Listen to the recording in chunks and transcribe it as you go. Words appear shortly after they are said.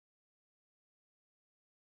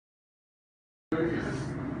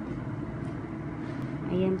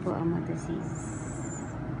Ayan po ang motasis.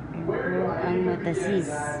 Ayan po ang motasis.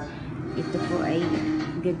 Ito po ay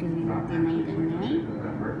gagawin natin ng ganyan.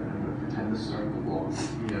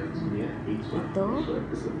 Ito,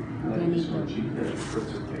 ganito.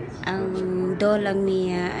 Ang dough lang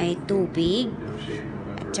niya ay tubig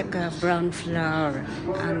at saka brown flour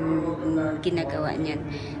ang ginagawa niyan.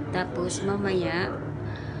 Tapos mamaya,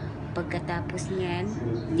 pagkatapos niyan,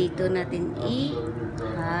 dito natin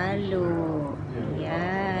ihalo.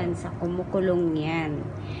 Yan, sa kumukulong yan.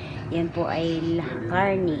 Yan po ay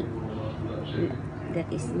karni. That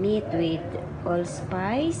is meat with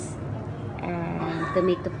allspice and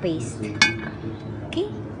tomato paste. Okay?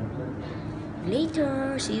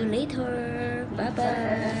 Later. See you later.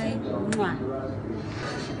 Bye-bye. Mwah.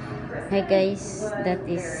 Hi guys. That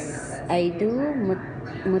is I do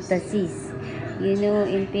motasis. You know,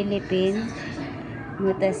 in Philippines,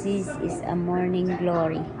 motasis is a morning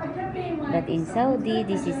glory. But in Saudi,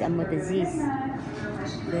 this is a motasis.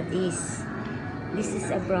 This is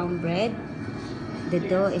a brown bread. The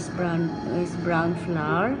dough is brown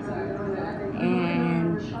flour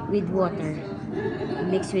and with water.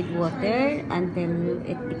 Mix with water until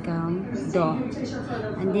it becomes dough.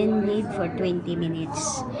 And then leave for 20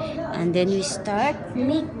 minutes. And then we start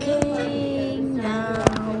making now.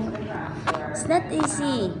 It's not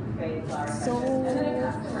easy. So,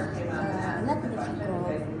 not difficult. Not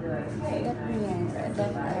totally difficult.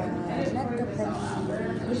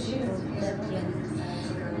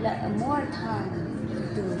 But more time to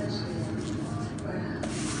do.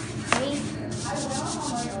 Okay? I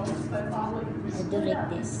do like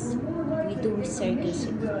this. We do circles.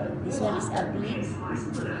 This one is a big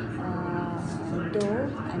dough,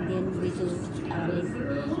 and then we do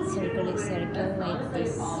circle like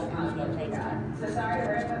this, and then like that.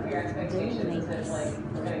 Doing like this.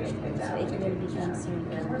 So it will become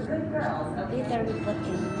circle. Later we put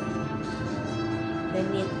in the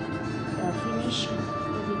meat finish.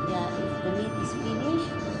 If the meat is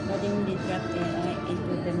finished, then we drop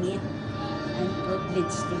into the meat and put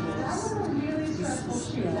vegetables. This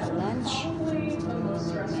is the lunch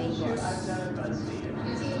for my boss.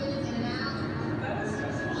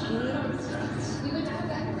 Okay.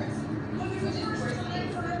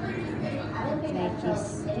 Like this.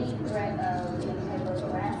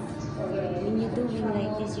 When you're doing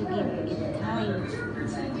like this, you give it time.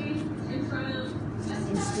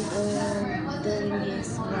 Instead of doing this,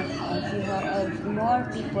 if you have more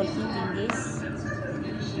people eating this,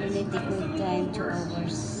 you need a good time, 2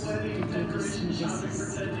 hours to do this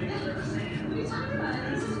motasis.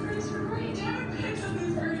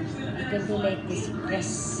 You can do like this,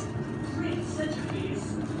 press.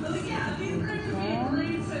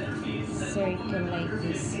 Circle like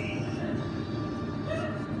this.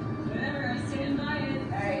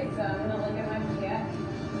 Alright, so I'm gonna look at my cat.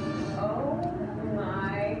 Oh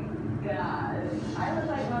my god. I look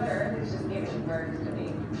like Mother Earth is just giving birth to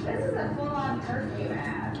me. This is a full-on turkey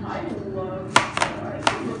match. I love this. I think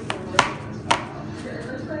it looks delicious. It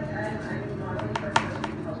looks like I'm modeling for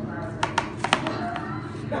turkey tomorrow.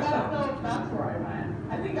 That's where I went.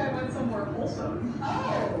 I think I went somewhere wholesome.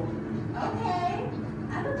 Oh, okay.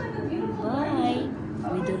 I look like a beautiful Bye.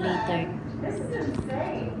 We do later. This is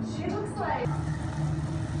insane. She looks like...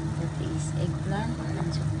 That is eggplant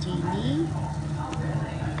and zucchini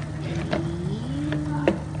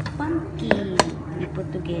and pumpkin we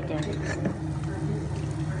put together.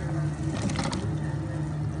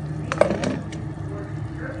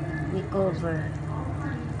 We cover.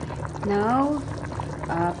 Now,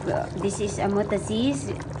 this is a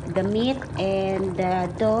motasis. The meat and the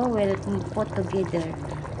dough will put together.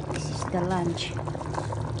 This is the lunch.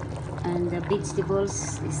 And the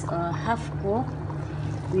vegetables is half cooked.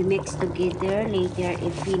 We mix together. Later, I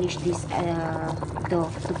finish this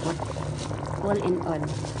dough to put all in all.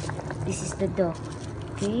 This is the dough.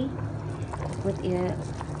 Okay? Put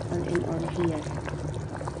all in all here.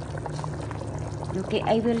 Okay,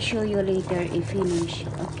 I will show you later if finish.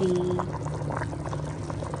 Okay.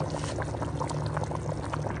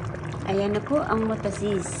 Ayan na po ang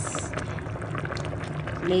motasis.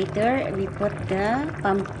 Later, we put the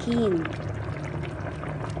pumpkin.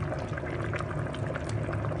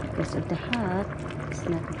 Because of the hot, it's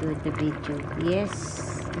not good the video. Yes.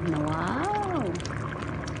 Wow.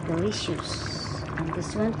 Delicious. And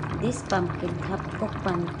this pumpkin, half-cooked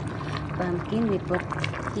pumpkin, we put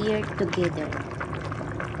here together.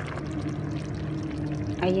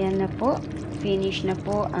 Ayan na po. Finish na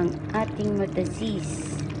po ang ating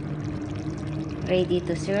motasis. Ready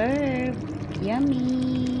to serve.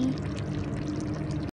 Yummy!